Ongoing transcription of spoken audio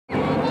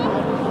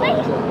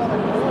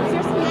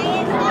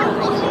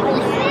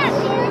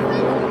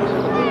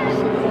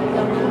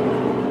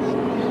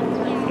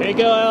you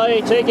go,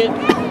 Allie. Take it.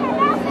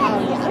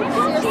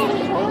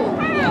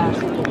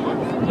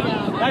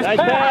 Nice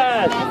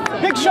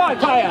pass. Big shot,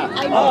 Kaya.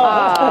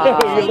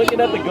 Oh, you're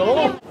looking at the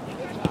goal?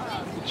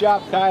 Good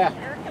job, Kaya.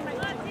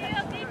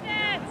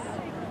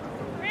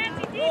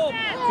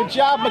 Good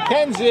job,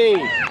 Mackenzie.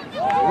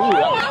 Ooh,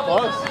 that was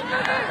close.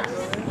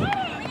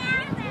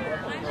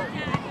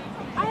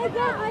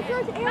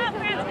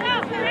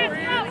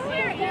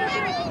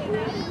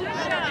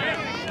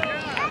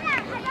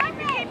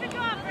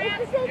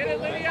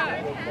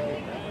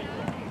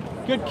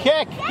 Good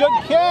kick, good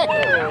kick.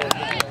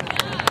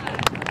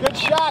 Good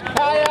shot,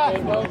 Kaya.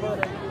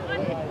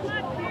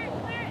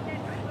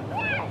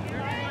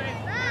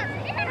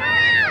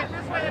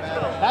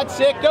 That's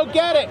it, go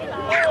get it.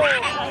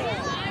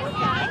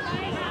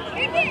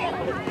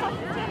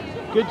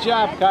 Good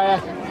job, Kaya.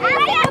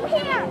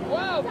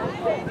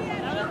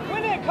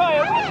 Win it,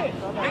 Kaya, win it.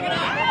 Pick it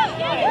up.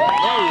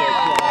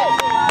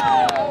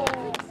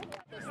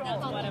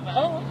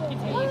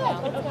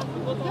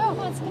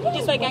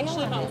 He's like,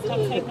 actually, no, stop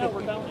taking no,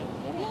 we're going.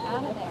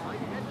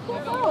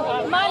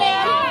 Come on in.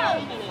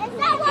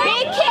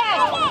 Big kick.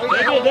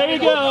 There you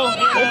go.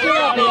 Good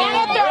job.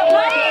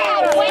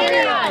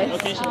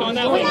 Okay, she's going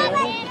that way.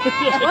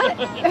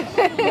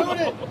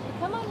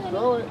 Come on,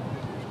 Throw it.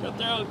 Go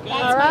throw it. Good.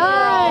 all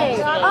right.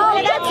 Oh,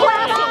 that's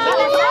last.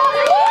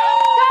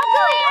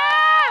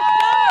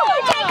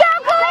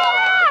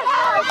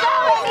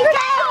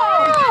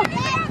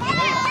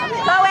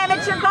 Go, Em,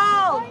 it's your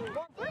goal.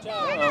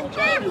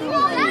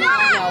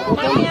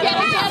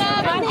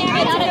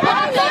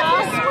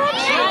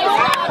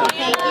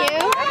 Thank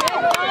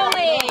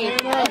you.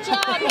 Good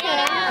job,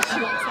 Hannah.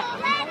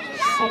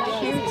 So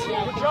cute.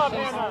 Good job,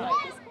 Emma.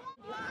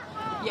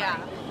 Yeah.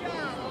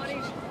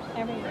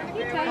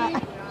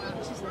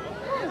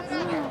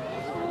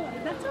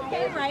 That's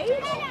okay, right?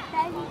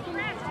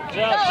 Good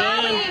job,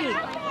 Jen.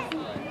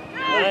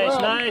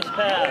 Nice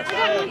pass.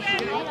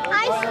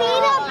 I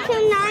speed up to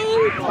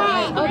 9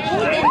 times.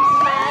 Okay,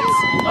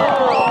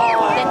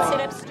 then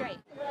sit up straight.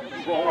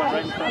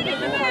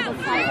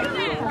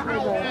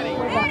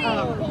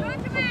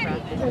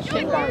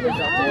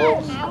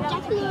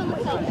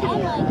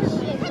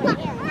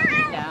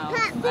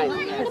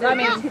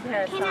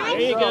 There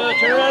you go.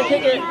 Turn around and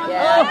kick it.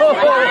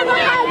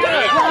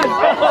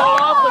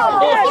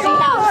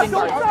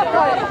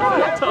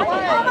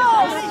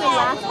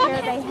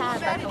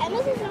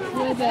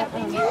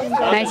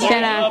 Nice,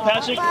 Jenna.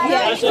 Pass it to your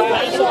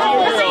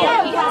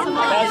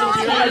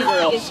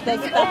girls.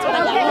 That's what I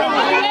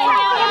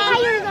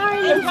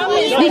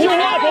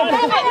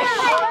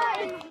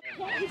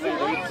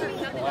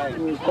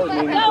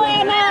Go,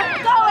 Emma!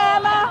 Go,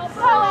 Emma!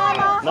 Go,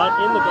 Emma! Not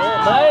in the goal.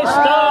 Nice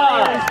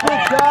stop.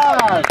 Good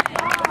job.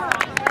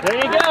 There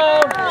you go.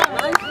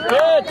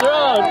 Good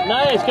throw.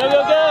 Nice. Go,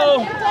 go, go.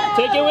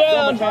 Take it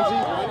down.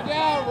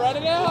 Run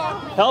it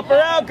out. Help her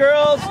out,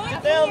 girls.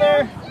 Get down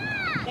there.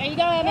 There you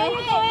go, Emma! There you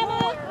go, Emma!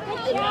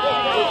 Good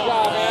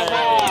job,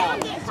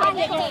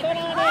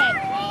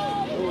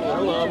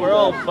 Emma. We're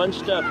all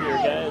bunched up here,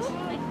 guys.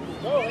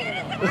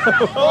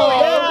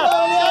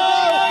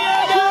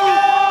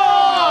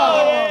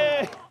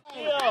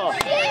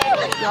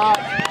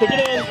 Kick it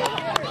in.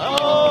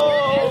 Oh!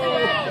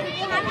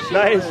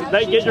 Nice.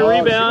 Nice. Get your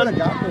rebound.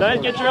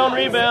 Nice. Get your own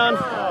rebound.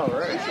 Oh,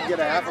 right. You should get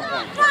a half a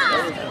point.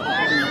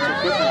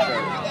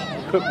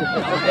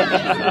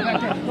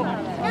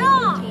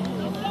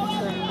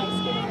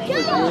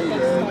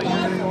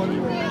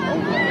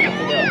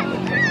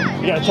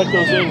 You gotta check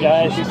those in,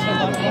 guys.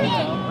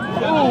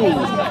 Ooh.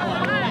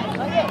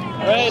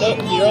 All right,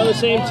 you're on the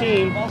same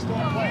team.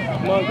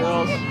 Come on,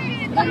 girls.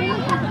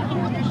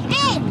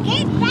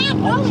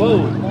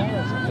 Whoa.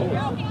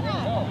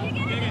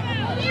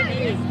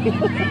 I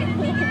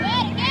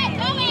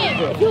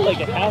feel like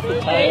at half the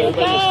time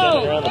everybody's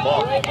standing around the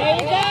ball. There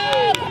you go!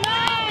 Come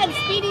on!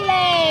 Speedy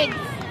legs!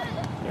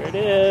 There it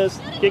is.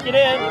 Kick it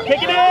in.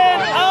 Kick it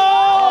in.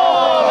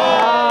 Oh!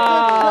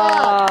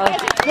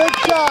 Good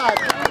shot.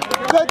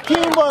 Good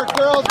teamwork,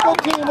 girls. Good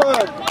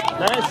teamwork.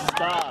 Nice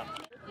stop.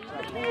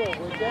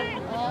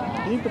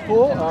 You need the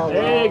pool? Oh,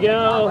 there you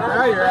go.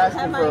 Now you're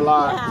asking for a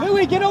lot.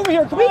 Louie, get over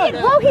here. Come on.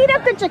 We'll heat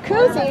up the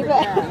jacuzzi.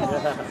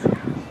 But...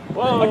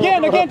 Whoa.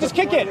 Again, just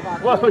kick it.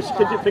 Whoa,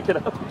 could you pick it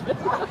up?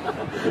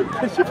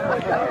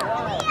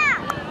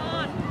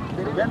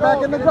 Get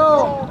back in the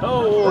goal.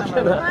 Oh,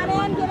 Come on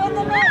in, get in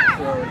the net.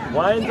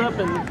 winds up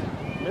and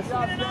misses.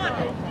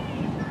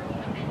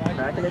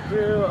 Backing it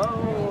through.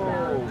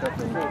 Oh.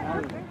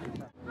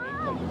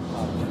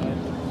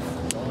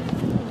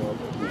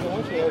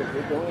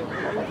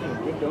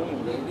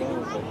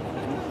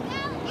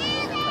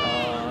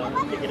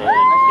 Kick it in.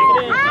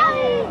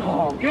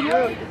 Oh, good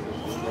move.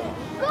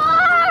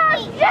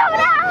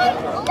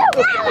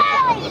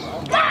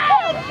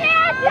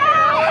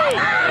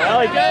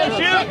 Allie, go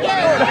shoot!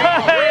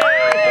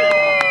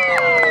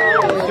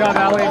 Good job,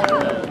 Allie.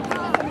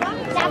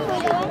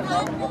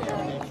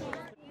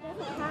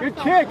 Good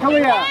kick,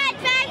 Kalia.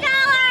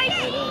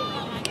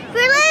 $5.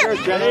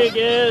 There's Jenny. There he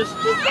is.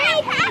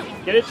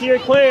 Get it to your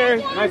clear.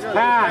 Nice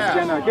pass,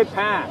 Jenna. Good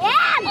pass. Yeah,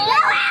 go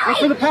out! Look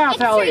for the pass,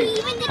 Ellie.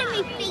 Even did it with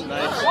my feet.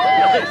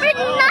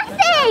 For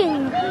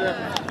nothing!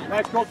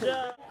 Nice goal.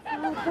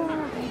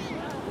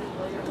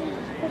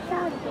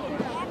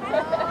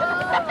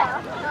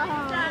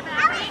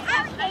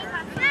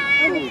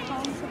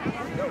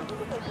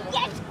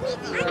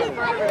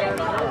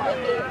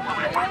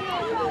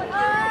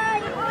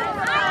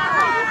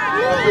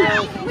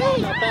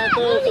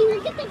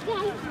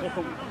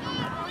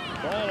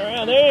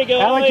 Around. There you go.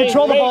 Ellie,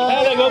 control the ball.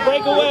 Ellie, go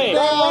break away.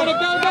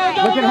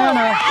 Look at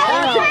Hannah.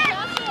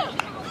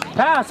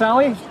 Pass,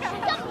 Ellie.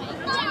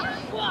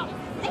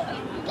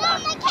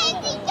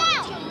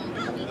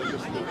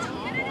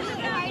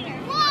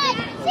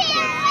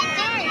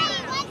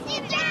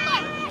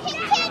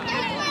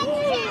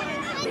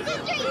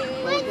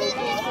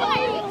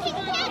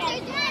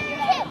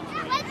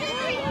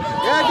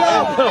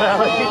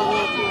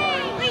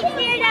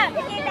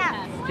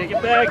 Kick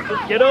it back.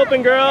 Get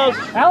open, girls.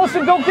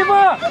 Allison, don't give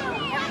up.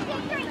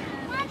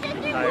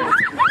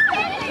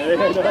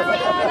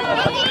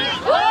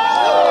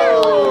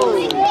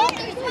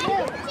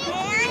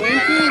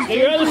 Hey,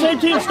 you're on the same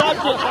team. Stop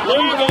it.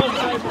 There you go.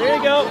 There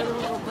you go.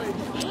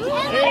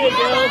 There you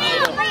go.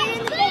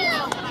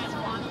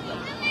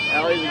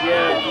 Allie's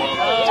again.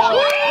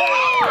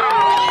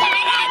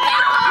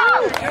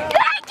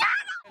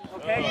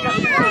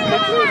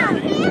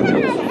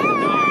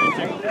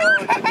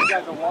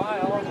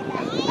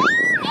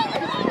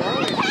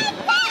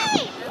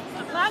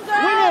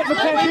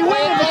 Mackenzie, win it,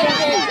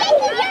 Mackenzie!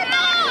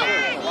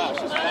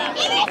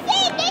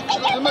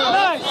 Come on.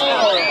 Nice!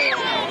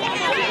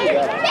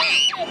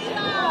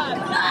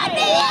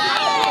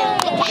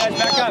 Guys,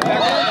 back up,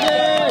 back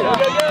up.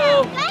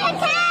 Go.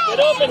 Get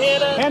open,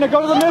 Hannah. Hannah, go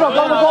to the middle,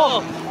 go to the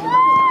ball.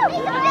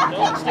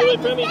 Don't steal it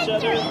from each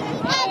other.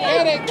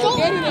 Get it, go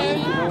get it,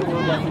 Abby.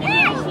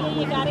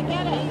 You gotta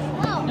get it.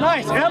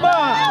 Nice,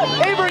 Emma!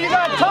 Avery, you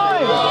got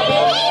time!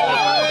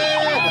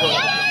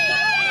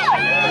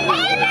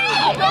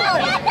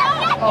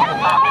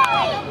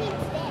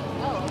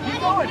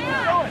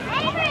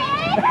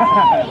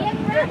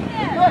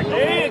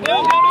 There you go. Go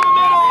to the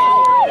middle.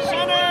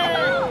 Center.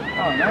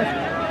 Oh, nice.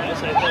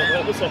 Nice, I thought.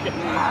 That was like a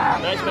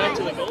nice back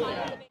to the goal.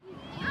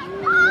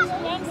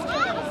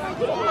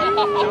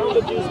 Down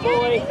the juice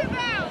boy.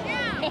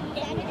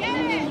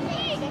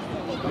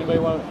 Anybody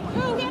want to...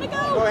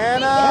 Go,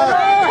 Hannah!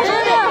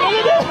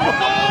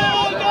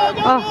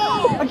 Oh.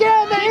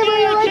 Again, the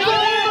Avery, right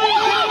there!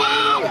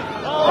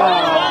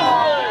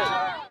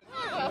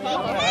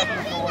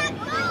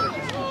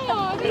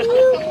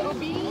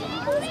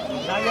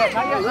 Not yet,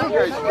 not yet. That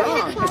guy's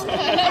strong.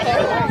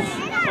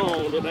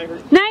 Oh, did I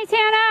hurt? Nice,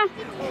 Hannah.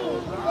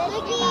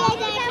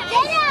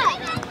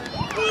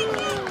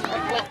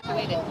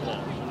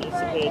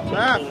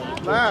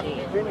 Left, left.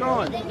 Keep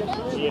going.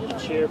 So you have to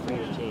cheer for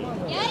your team.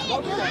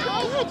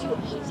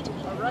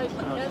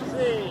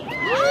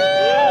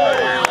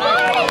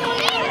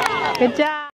 Good job.